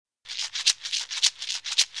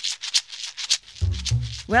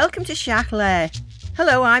Welcome to Siachlé.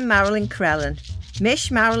 Hello, I'm Marilyn Crellin. Mish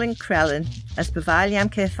Marilyn Crellin, as bevaliam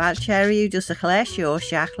ke falcheriu dus a chlé seo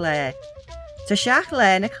Siachlé. Ta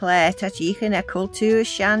Siachlé na chlé ta jichin e culture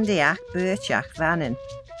shandiach burchach vanin.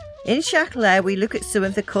 In Siachlé, we look at some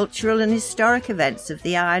of the cultural and historic events of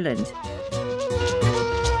the island.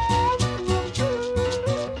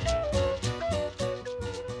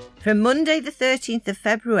 From Monday the 13th of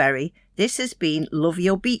February, this has been Love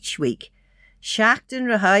Your Beach Week. Siachtan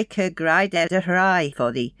Rahai Ke Graide de Hrai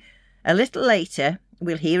for thee. A little later,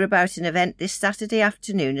 we'll hear about an event this Saturday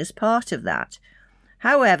afternoon as part of that.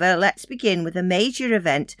 However, let's begin with a major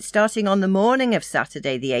event starting on the morning of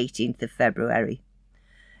Saturday the 18th of February.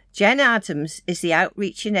 Jen Adams is the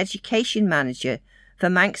Outreach and Education Manager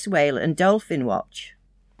for Manx Whale and Dolphin Watch.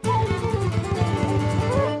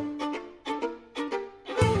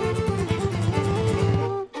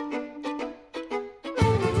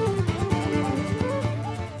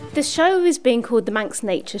 The show is being called the Manx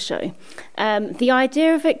Nature Show. The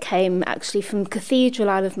idea of it came actually from Cathedral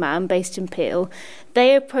Isle of Man, based in Peel.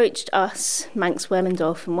 They approached us, Manx Whale and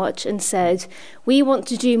Dolphin Watch, and said, we want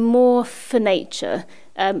to do more for nature.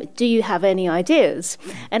 Do you have any ideas?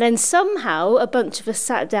 And then somehow a bunch of us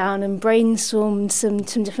sat down and brainstormed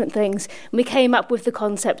some different things. And we came up with the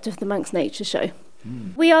concept of the Manx Nature Show.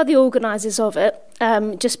 We are the organisers of it,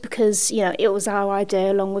 just because, it was our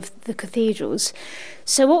idea along with the cathedrals.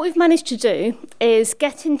 So what we've managed to do is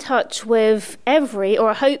get in touch with every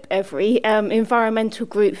environmental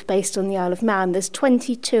group based on the Isle of Man. There's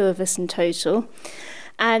 22 of us in total.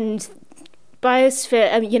 And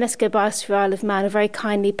UNESCO Biosphere Isle of Man are very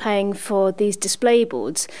kindly paying for these display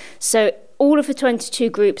boards. So all of the 22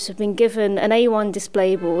 groups have been given an A1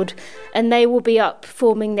 display board, and they will be up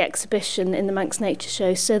forming the exhibition in the Manx Nature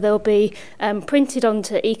Show. So they'll be printed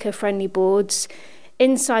onto eco-friendly boards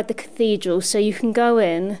inside the cathedral. So you can go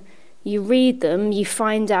in, you read them, you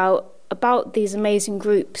find out about these amazing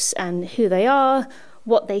groups and who they are,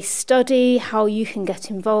 what they study, how you can get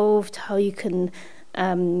involved, how you can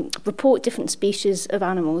report different species of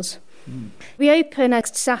animals. We open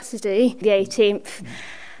next Saturday, the 18th.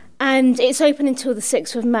 And it's open until the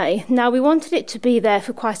 6th of May. Now, we wanted it to be there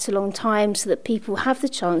for quite a long time so that people have the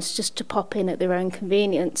chance just to pop in at their own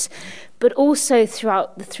convenience. But also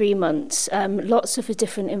throughout the 3 months, lots of the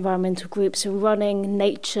different environmental groups are running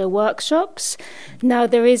nature workshops. Now,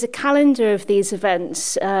 there is a calendar of these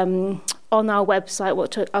events on our website,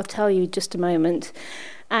 which I'll tell you in just a moment.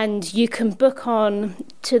 And you can book on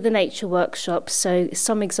to the nature workshops. So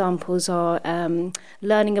some examples are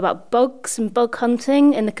learning about bugs and bug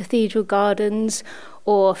hunting in the cathedral gardens,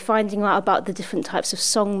 or finding out about the different types of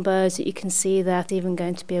songbirds that you can see there. There's even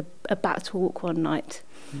going to be a bat walk one night.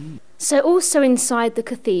 So also inside the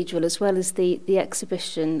cathedral, as well as the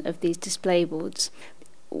exhibition of these display boards,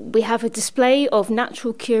 we have a display of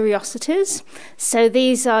natural curiosities. So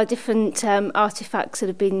these are different artefacts that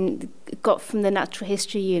have been got from the Natural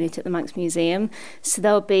History Unit at the Manx Museum. So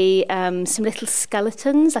there'll be some little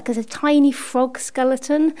skeletons, like there's a tiny frog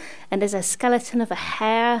skeleton, and there's a skeleton of a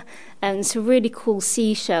hare, and some really cool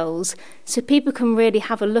seashells. So people can really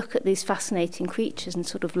have a look at these fascinating creatures and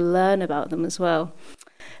sort of learn about them as well.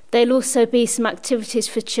 There'll also be some activities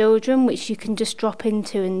for children which you can just drop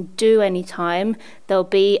into and do anytime. There'll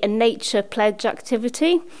be a nature pledge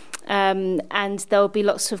activity, and there'll be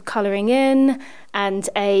lots of colouring in and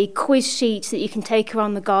a quiz sheet that you can take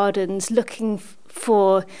around the gardens looking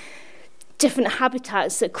for different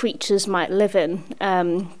habitats that creatures might live in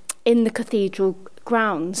the cathedral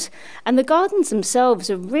grounds. And the gardens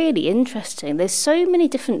themselves are really interesting. There's so many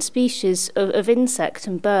different species of insect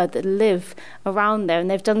and bird that live around there,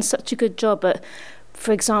 and they've done such a good job at,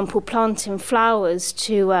 for example, planting flowers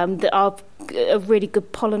that are a really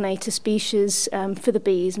good pollinator species for the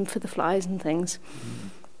bees and for the flies and things.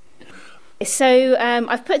 So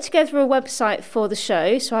I've put together a website for the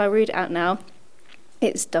show, so I'll read it out now.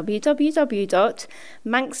 It's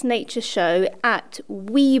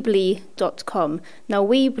www.manxnatureshow@weebly.com. Now,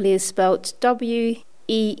 Weebly is spelled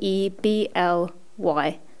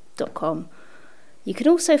WEEBLY.com. You can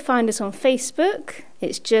also find us on Facebook.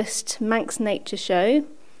 It's just Manx Nature Show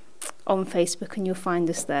on Facebook, and you'll find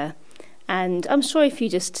us there. And I'm sure if you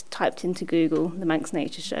just typed into Google the Manx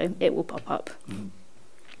Nature Show, it will pop up.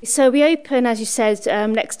 So we open, as you said,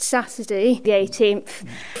 next Saturday, the 18th,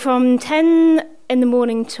 from 10 in the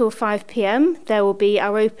morning till 5 p.m. There will be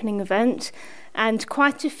our opening event, and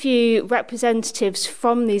quite a few representatives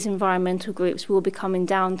from these environmental groups will be coming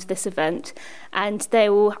down to this event, and they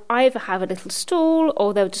will either have a little stall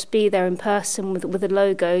or they'll just be there in person with a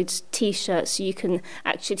logoed T-shirt, so you can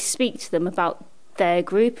actually speak to them about their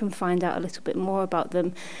group and find out a little bit more about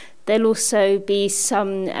them. There'll also be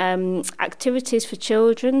some activities for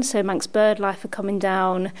children. So Manx BirdLife are coming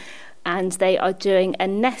down, and they are doing a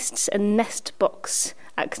nests and nest box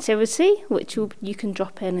activity, which you can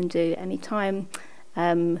drop in and do anytime.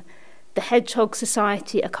 The Hedgehog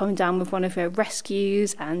Society are coming down with one of their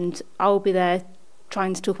rescues, and I'll be there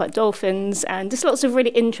trying to talk about dolphins, and just lots of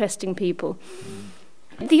really interesting people.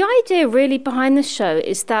 The idea really behind the show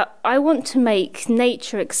is that I want to make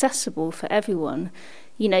nature accessible for everyone.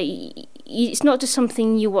 You know, it's not just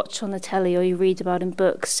something you watch on the telly or you read about in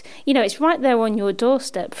books. You know, it's right there on your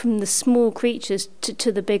doorstep, from the small creatures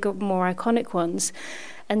to the bigger, more iconic ones.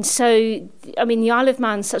 And so, I mean, the Isle of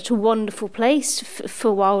Man's such a wonderful place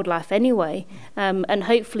for wildlife anyway. And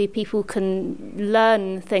hopefully people can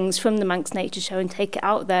learn things from the Manx Nature Show and take it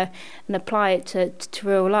out there and apply it to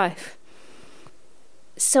real life.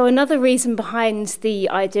 So another reason behind the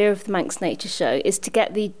idea of the Manx Nature Show is to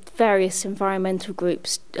get the various environmental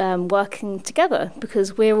groups working together,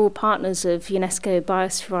 because we're all partners of UNESCO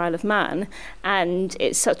Biosphere Isle of Man, and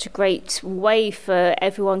it's such a great way for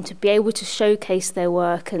everyone to be able to showcase their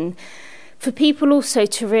work, and for people also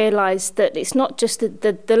to realise that it's not just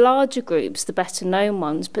the larger groups, the better known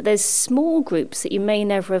ones, but there's small groups that you may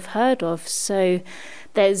never have heard of. So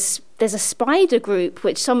there's a spider group,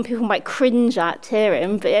 which some people might cringe at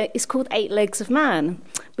hearing, but it's called Eight Legs of Man.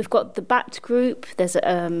 We've got the bat group, there's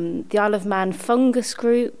the Isle of Man fungus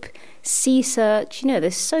group, sea search. You know,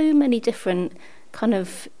 there's so many different kind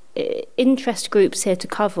of interest groups here to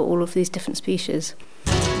cover all of these different species.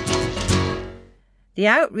 The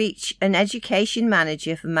Outreach and Education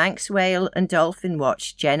Manager for Manx Whale and Dolphin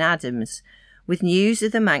Watch, Jen Adams, with news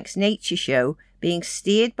of the Manx Nature Show being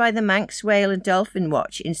steered by the Manx Whale and Dolphin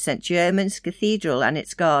Watch in St Germans Cathedral and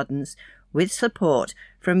its gardens, with support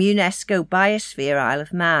from UNESCO Biosphere Isle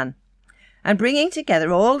of Man, and bringing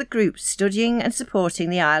together all the groups studying and supporting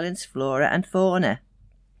the island's flora and fauna.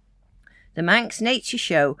 The Manx Nature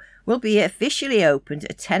Show will be officially opened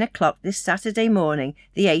at 10 o'clock this Saturday morning,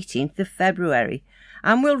 the 18th of February,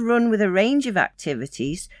 and will run with a range of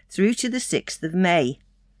activities through to the 6th of May.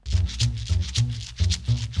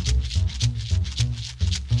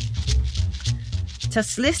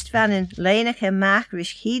 Tas list van een leinige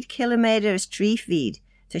makrish 1 kilometer as tree feed,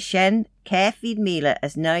 to shen care feed mila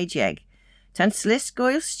as nijeg. Tan slist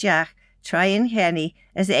goil stjach tryen henny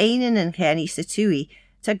as einen en henny satui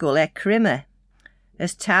ta gule crimme.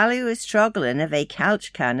 As talu as troggelen of a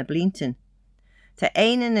calch can a blinten. Ta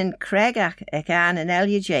einen en cregach ag an en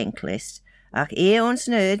elja jenklist, ach eons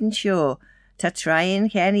nerd en shaw, ta tryen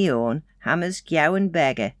henny on, hammers gjowen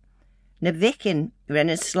beggar. Na vikin ren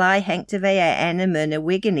een sly hengt of enema na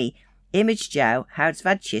wigany, image jow houds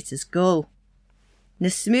vad chit as gull. Na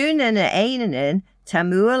smoon en einen ta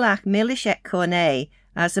mualach millish ek cornet,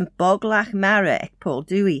 as een boglach mara ek Paul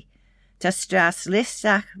Dewey. Ta stras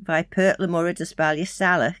listach vai pertlemurra das balja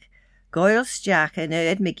salach, goil stjach en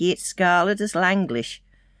erd megeet scarlet as langlish,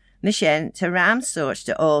 mishen ta ramsorch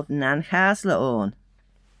de Alden and Hasla on.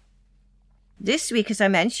 This week, as I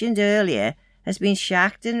mentioned earlier, has been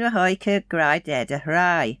Shachtan Rahoika Graideda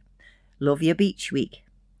Hrai, Love Your Beach Week.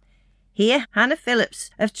 Here, Hannah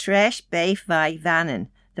Phillips of Tresh Bay Vai Vannon,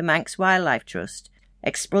 the Manx Wildlife Trust,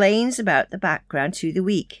 explains about the background to the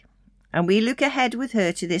week, and we look ahead with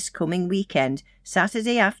her to this coming weekend,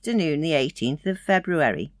 Saturday afternoon, the 18th of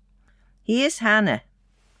February. Here's Hannah.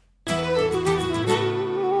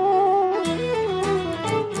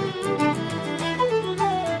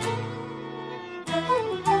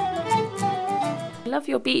 Love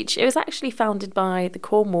Your Beach. It was actually founded by the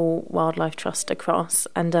Cornwall Wildlife Trust across,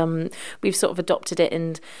 and we've sort of adopted it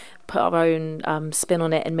and put our own spin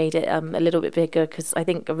on it and made it a little bit bigger, because I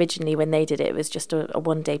think originally when they did it, it was just a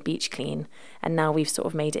one-day beach clean, and now we've sort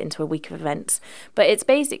of made it into a week of events. But it's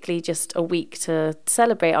basically just a week to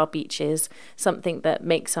celebrate our beaches, something that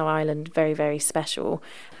makes our island very, very special.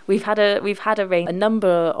 We've had a number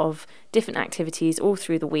of different activities all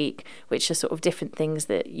through the week, which are sort of different things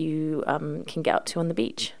that you can get up to on the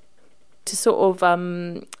beach. To sort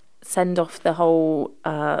of send off the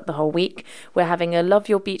whole week, we're having a Love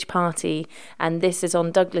Your Beach party, and this is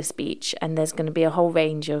on Douglas Beach, and there's going to be a whole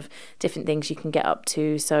range of different things you can get up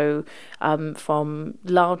to, so from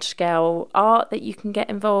large scale art that you can get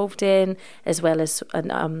involved in, as well as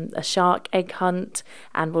a shark egg hunt,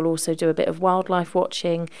 and we'll also do a bit of wildlife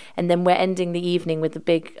watching, and then we're ending the evening with a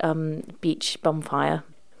big beach bonfire.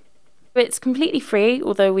 It's completely free,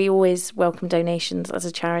 although we always welcome donations as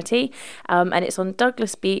a charity. And it's on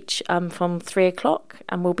Douglas Beach from 3:00,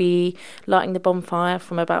 and we'll be lighting the bonfire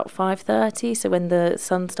from about 5:30. So when the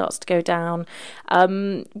sun starts to go down,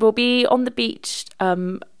 we'll be on the beach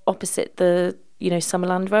opposite the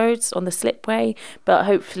Summerland Roads on the slipway. But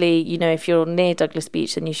hopefully, if you're near Douglas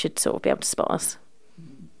Beach, then you should sort of be able to spot us.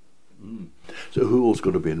 So who else is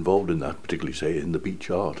going to be involved in that, particularly, say, in the beach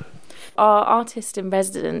art? Our artist in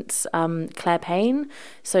residence, Claire Payne.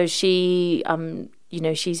 So she,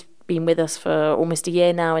 she's been with us for almost a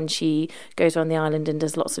year now, and she goes around the island and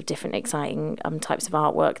does lots of different exciting types of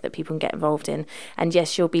artwork that people can get involved in. And yes,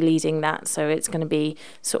 she'll be leading that. So it's going to be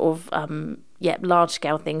sort of large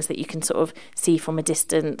scale things that you can sort of see from a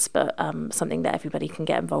distance, but something that everybody can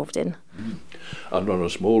get involved in. And on a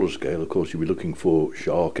smaller scale, of course, you'll be looking for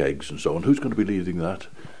shark eggs and so on. Who's going to be leading that?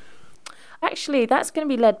 Actually, that's going to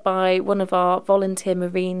be led by one of our volunteer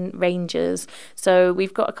marine rangers. So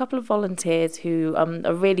we've got a couple of volunteers who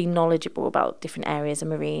are really knowledgeable about different areas of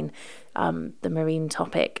the marine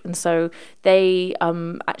topic. And so they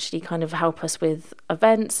actually kind of help us with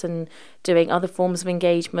events and doing other forms of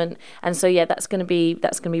engagement. And so, that's going to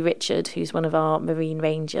be Richard, who's one of our marine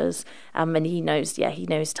rangers. And he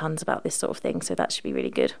knows tons about this sort of thing. So that should be really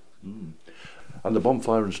good. Mm. And the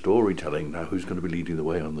bonfire and storytelling, now who's going to be leading the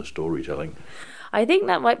way on the storytelling? I think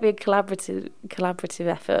that might be a collaborative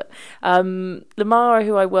effort. Lamara,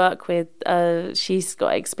 who I work with, she's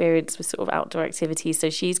got experience with sort of outdoor activities, so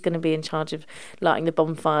she's going to be in charge of lighting the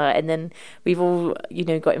bonfire. And then we've all,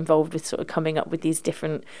 got involved with sort of coming up with these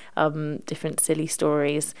different silly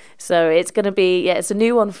stories. So it's going to be, it's a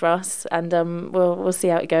new one for us, and we'll see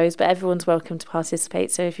how it goes. But everyone's welcome to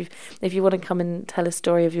participate. So if you want to come and tell a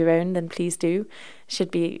story of your own, then please do.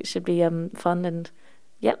 Should be fun and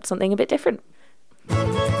something a bit different.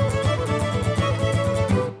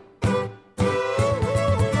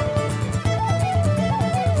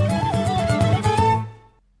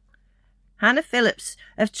 Hannah Phillips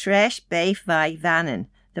of Tresh Bay Vai Vannon,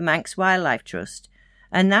 the Manx Wildlife Trust,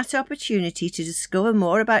 and that opportunity to discover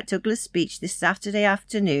more about Douglas Beach this Saturday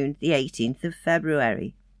afternoon, the 18th of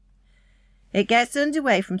February. It gets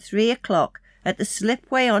underway from 3:00 at the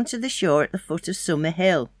slipway onto the shore at the foot of Summer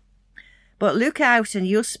Hill. But look out and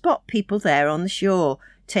you'll spot people there on the shore,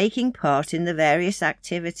 taking part in the various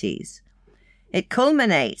activities. It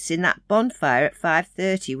culminates in that bonfire at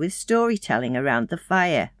 5:30 with storytelling around the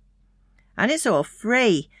fire. And it's all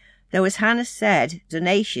free, though as Hannah said,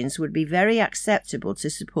 donations would be very acceptable to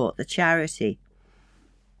support the charity.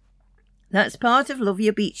 That's part of Love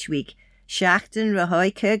Your Beach Week, Seachtain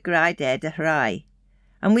Rahoica Graide de Hrai.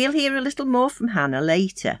 And we'll hear a little more from Hannah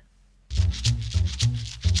later.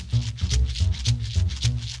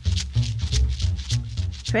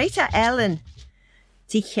 Treta Ellen,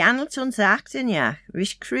 ti chanelt ons achtenjach,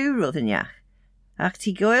 rish crew ruddenjach, ach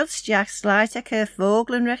ti goilstjach slijta ke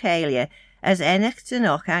vogelen regelia, as enichten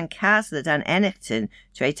och an kaslet an enichten,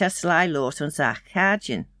 treta sly lot ons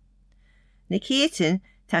achkajen. Niketen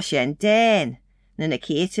ta shen den, na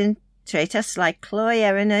niketen treta sly cloy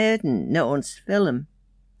erin erden, na ons film.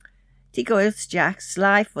 Ti goilstjach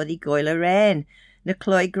sly for the goiler rain, na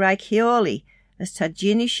cloy graig hioli, as ta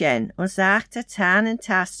ginushen ons achta tan en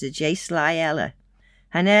tasta jay sly ella.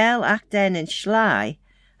 Han el ach den en sly,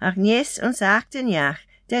 ach nies ons achtenjach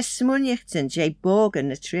des smunjichten jay bogen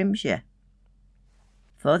na trimsje.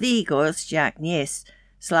 For the goilstjach nies,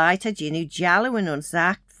 sly ta ginu jallowin ons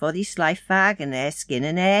acht for the sly fagen skin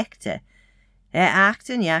en echte.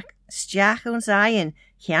 Achtenjach stjach ons ayen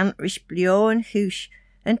chant rish blio en hush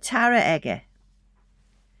en tara egge.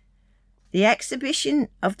 The exhibition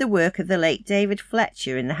of the work of the late David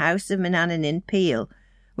Fletcher in the House of Manannan in Peel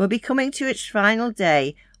will be coming to its final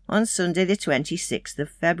day on Sunday the 26th of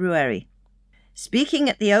February. Speaking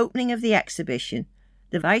at the opening of the exhibition,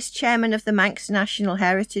 the Vice-Chairman of the Manx National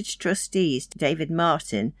Heritage Trustees, David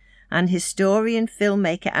Martin, and historian,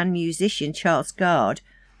 filmmaker and musician Charles Gard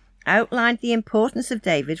outlined the importance of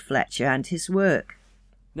David Fletcher and his work.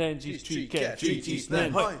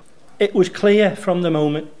 It was clear from the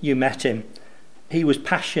moment you met him. He was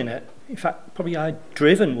passionate. In fact, probably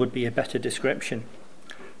driven would be a better description.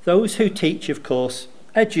 Those who teach, of course,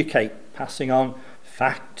 educate, passing on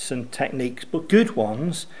facts and techniques, but good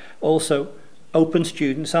ones also open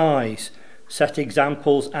students' eyes, set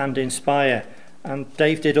examples and inspire. And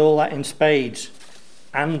Dave did all that in spades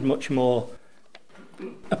and much more.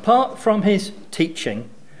 Apart from his teaching,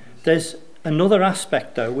 there's another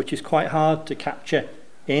aspect, though, which is quite hard to capture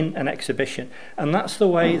in an exhibition, and that's the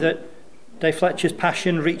way that Dave Fletcher's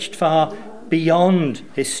passion reached far beyond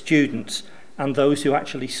his students and those who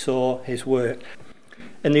actually saw his work.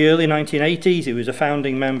 In the early 1980s, he was a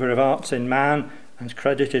founding member of Arts in Man and is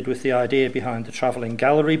credited with the idea behind the travelling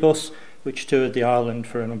gallery bus, which toured the island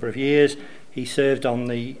for a number of years. He served on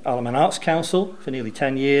the Isle of Man Arts Council for nearly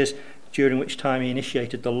 10 years, during which time he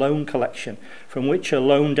initiated the Loan Collection, from which are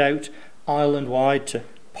loaned out island-wide to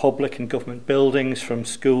public and government buildings, from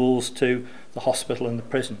schools to the hospital and the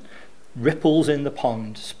prison. Ripples in the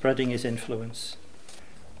pond, spreading his influence.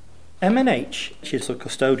 M&H is the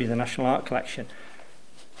custodian of the National Art Collection,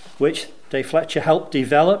 which Dave Fletcher helped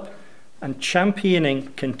develop and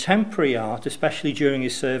championing contemporary art, especially during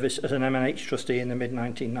his service as an M&H trustee in the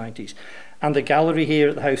mid-1990s. And the gallery here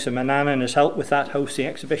at the House of Manannan has helped with that, hosting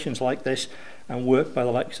exhibitions like this and work by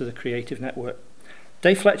the likes of the Creative Network.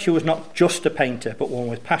 Dave Fletcher was not just a painter, but one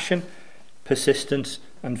with passion, persistence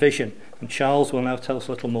and vision. And Charles will now tell us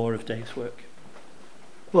a little more of Dave's work.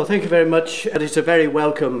 Well, thank you very much. And it's a very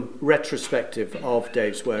welcome retrospective of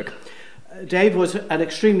Dave's work. Dave was an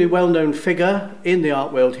extremely well-known figure in the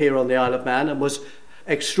art world here on the Isle of Man and was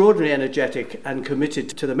extraordinarily energetic and committed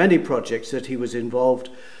to the many projects that he was involved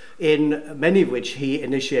in, many of which he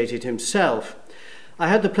initiated himself. I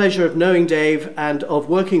had the pleasure of knowing Dave and of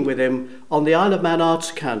working with him on the Isle of Man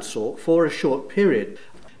Arts Council for a short period.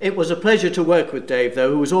 It was a pleasure to work with Dave,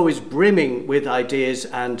 though, who was always brimming with ideas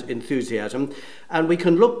and enthusiasm, and we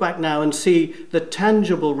can look back now and see the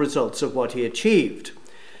tangible results of what he achieved.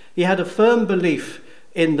 He had a firm belief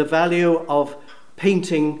in the value of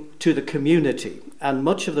painting to the community, and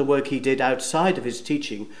much of the work he did outside of his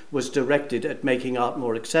teaching was directed at making art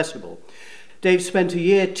more accessible. Dave spent a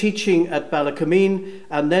year teaching at Ballacameen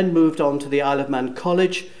and then moved on to the Isle of Man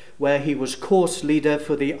College, where he was course leader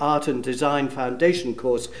for the Art and Design Foundation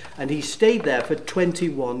course, and he stayed there for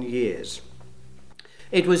 21 years.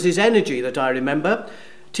 It was his energy that I remember.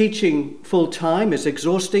 Teaching full-time is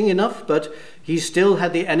exhausting enough, but he still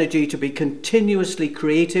had the energy to be continuously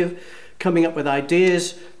creative, coming up with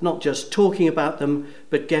ideas, not just talking about them,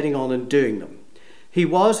 but getting on and doing them. He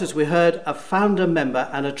was, as we heard, a founder member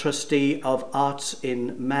and a trustee of Arts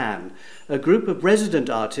in Man, a group of resident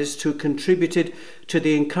artists who contributed to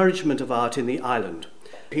the encouragement of art in the island.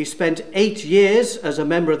 He spent 8 years as a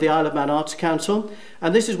member of the Isle of Man Arts Council,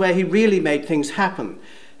 and this is where he really made things happen.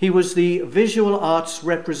 He was the visual arts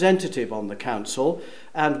representative on the council,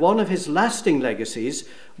 and one of his lasting legacies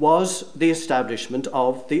was the establishment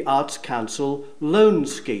of the Arts Council Loan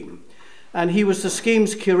Scheme. And he was the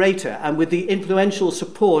scheme's curator, and with the influential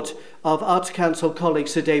support of Arts Council colleague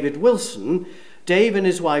Sir David Wilson, Dave and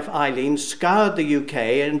his wife Eileen scoured the UK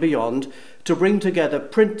and beyond to bring together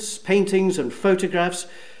prints, paintings and photographs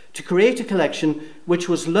to create a collection which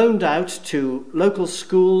was loaned out to local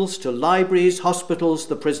schools, to libraries, hospitals,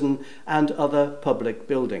 the prison and other public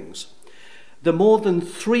buildings. The more than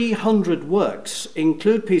 300 works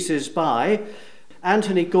include pieces by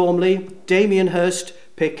Anthony Gormley, Damien Hirst,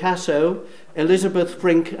 Picasso, Elizabeth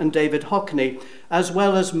Frink and David Hockney, as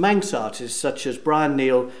well as Manx artists such as Brian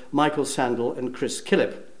Neal, Michael Sandel and Chris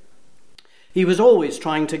Killip. He was always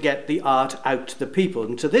trying to get the art out to the people,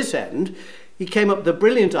 and to this end he came up with the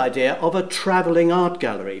brilliant idea of a travelling art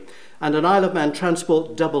gallery, and an Isle of Man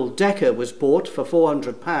transport double-decker was bought for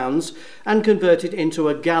 £400 and converted into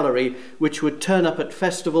a gallery which would turn up at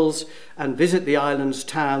festivals and visit the island's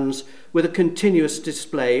towns with a continuous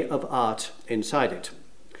display of art inside it.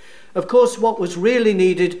 Of course, what was really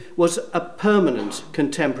needed was a permanent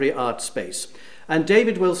contemporary art space, and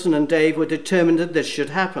David Wilson and Dave were determined that this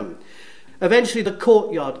should happen. Eventually, the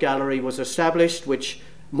Courtyard Gallery was established, which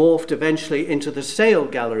morphed eventually into the Sale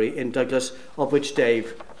Gallery in Douglas, of which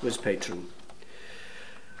Dave was patron.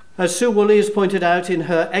 As Sue Woolley has pointed out in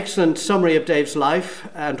her excellent summary of Dave's life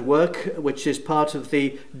and work, which is part of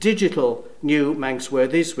the digital new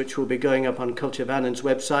Manxworthies, which will be going up on Culture Vannon's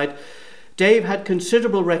website, Dave had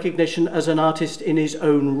considerable recognition as an artist in his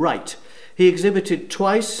own right. He exhibited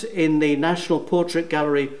twice in the National Portrait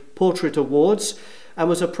Gallery Portrait Awards and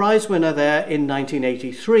was a prize winner there in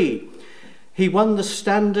 1983. He won the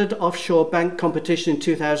Standard Offshore Bank competition in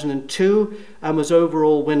 2002 and was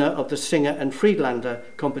overall winner of the Singer and Friedlander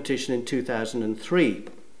competition in 2003.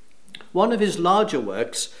 One of his larger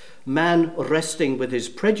works, Man Resting with His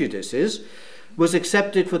Prejudices, was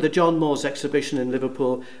accepted for the John Moores exhibition in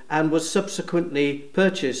Liverpool and was subsequently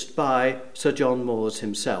purchased by Sir John Moores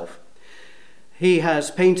himself. He has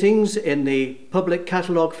paintings in the Public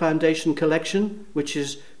Catalogue Foundation collection, which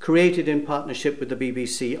is created in partnership with the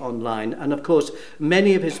BBC Online, and of course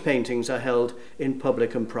many of his paintings are held in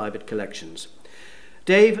public and private collections.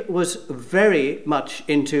 Dave was very much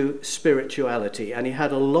into spirituality, and he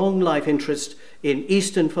had a long life interest in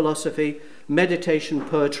Eastern philosophy, meditation,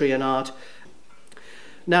 poetry and art.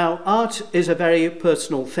 Now, art is a very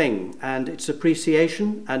personal thing, and its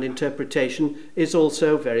appreciation and interpretation is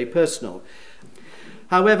also very personal.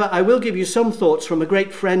 However, I will give you some thoughts from a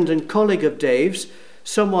great friend and colleague of Dave's,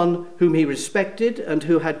 someone whom he respected and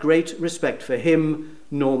who had great respect for him,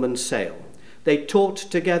 Norman Sale. They taught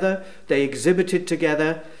together, they exhibited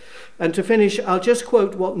together, and to finish, I'll just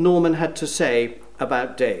quote what Norman had to say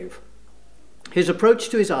about Dave. His approach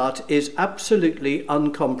to his art is absolutely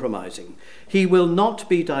uncompromising. He will not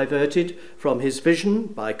be diverted from his vision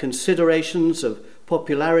by considerations of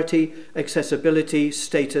popularity, accessibility,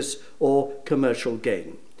 status, or commercial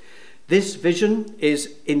gain. This vision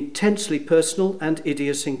is intensely personal and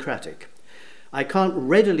idiosyncratic. I can't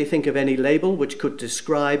readily think of any label which could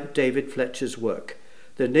describe David Fletcher's work.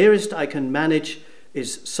 The nearest I can manage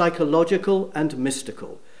is psychological and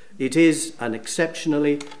mystical. It is an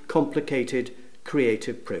exceptionally complicated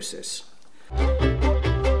creative process.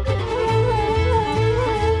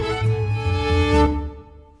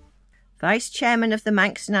 Vice Chairman of the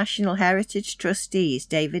Manx National Heritage Trustees,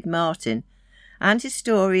 David Martin, and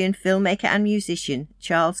historian, filmmaker and musician,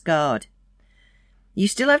 Charles Gard. You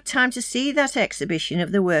still have time to see that exhibition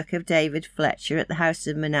of the work of David Fletcher at the House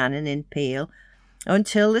of Manannan in Peel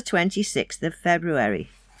until the 26th of February.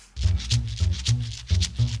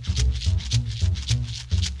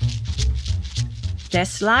 Der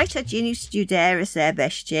slide a ginu studeris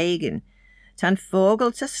bestjagen, tan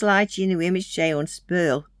fogel ta slide ginu image jay on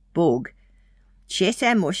spurl, bug, chit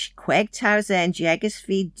emush queg tausen jegas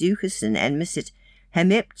feed ducasen en misit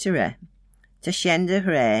hemiptera, ta shender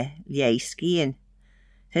hre, liei skiën.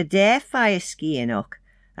 Ta der fire skiën ook,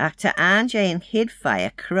 ac ta an jay en hid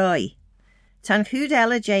fire croy. Tan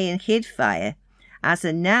hudella jay en hid fire, as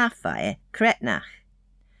a na fire, kretnach.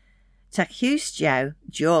 Ta hús jou,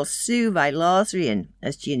 jol su vai Losrian,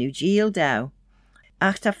 as ginu geel dau.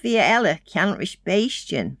 Ach ta fia ella canrish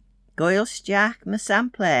beistjen, goil stjach ma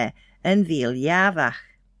sampler, en veel javach.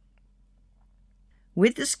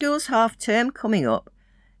 With the school's half-term coming up,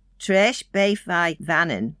 Tresh Bay Vai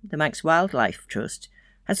Vannon, the Manx Wildlife Trust,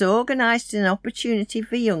 has organised an opportunity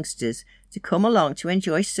for youngsters to come along to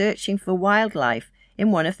enjoy searching for wildlife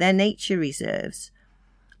in one of their nature reserves.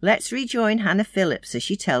 Let's rejoin Hannah Phillips as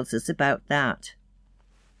she tells us about that.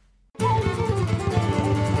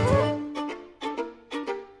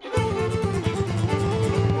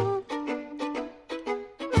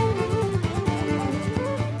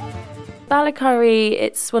 Ballacurry,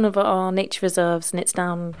 it's one of our nature reserves, and it's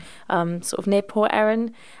down sort of near Port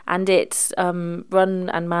Erin, and it's run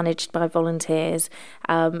and managed by volunteers,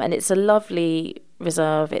 and it's a lovely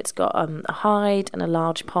reserve. It's got a hide and a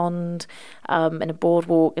large pond and a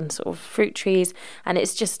boardwalk and sort of fruit trees, and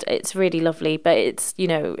it's really lovely, but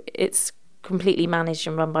it's completely managed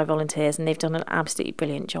and run by volunteers, and they've done an absolutely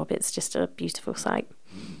brilliant job. It's just a beautiful site.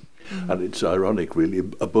 And it's ironic, really,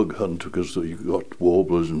 a bug hunt, because you've got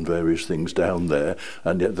warblers and various things down there,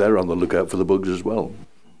 and yet they're on the lookout for the bugs as well.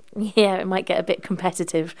 Yeah, it might get a bit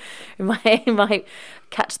competitive. It might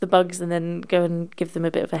catch the bugs and then go and give them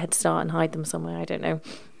a bit of a head start and hide them somewhere. I don't know.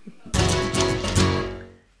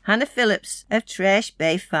 Hannah Phillips of Tresh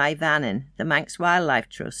Bay Vai Vannon, the Manx Wildlife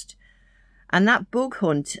Trust. And that bug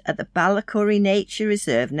hunt at the Ballacurry Nature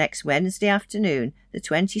Reserve next Wednesday afternoon, the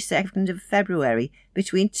 22nd of February,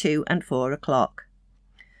 between 2 and 4 o'clock.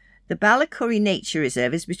 The Ballacurry Nature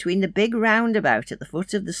Reserve is between the big roundabout at the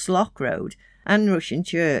foot of the Slock Road and Russian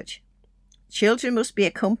Church. Children must be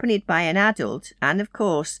accompanied by an adult, and of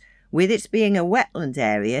course, with its being a wetland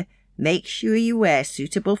area, make sure you wear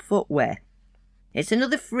suitable footwear. It's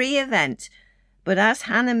another free event, but as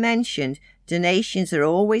Hannah mentioned, donations are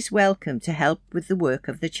always welcome to help with the work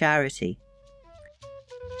of the charity.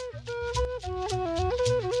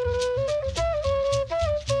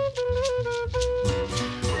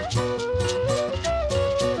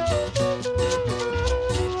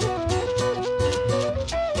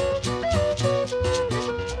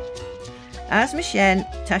 As Michelle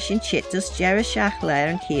Tashin Chittus, Jerry Shachler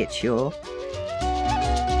and Kate Shaw.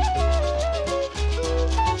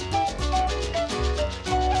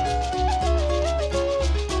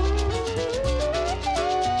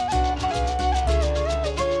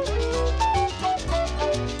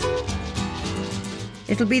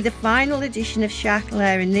 It'll be the final edition of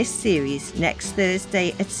Shachler in this series next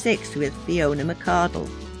Thursday at 6 with Fiona McCardle.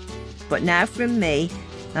 But now from me,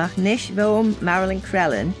 Achnish Vom Marilyn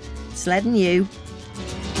Crellin, Sledden you.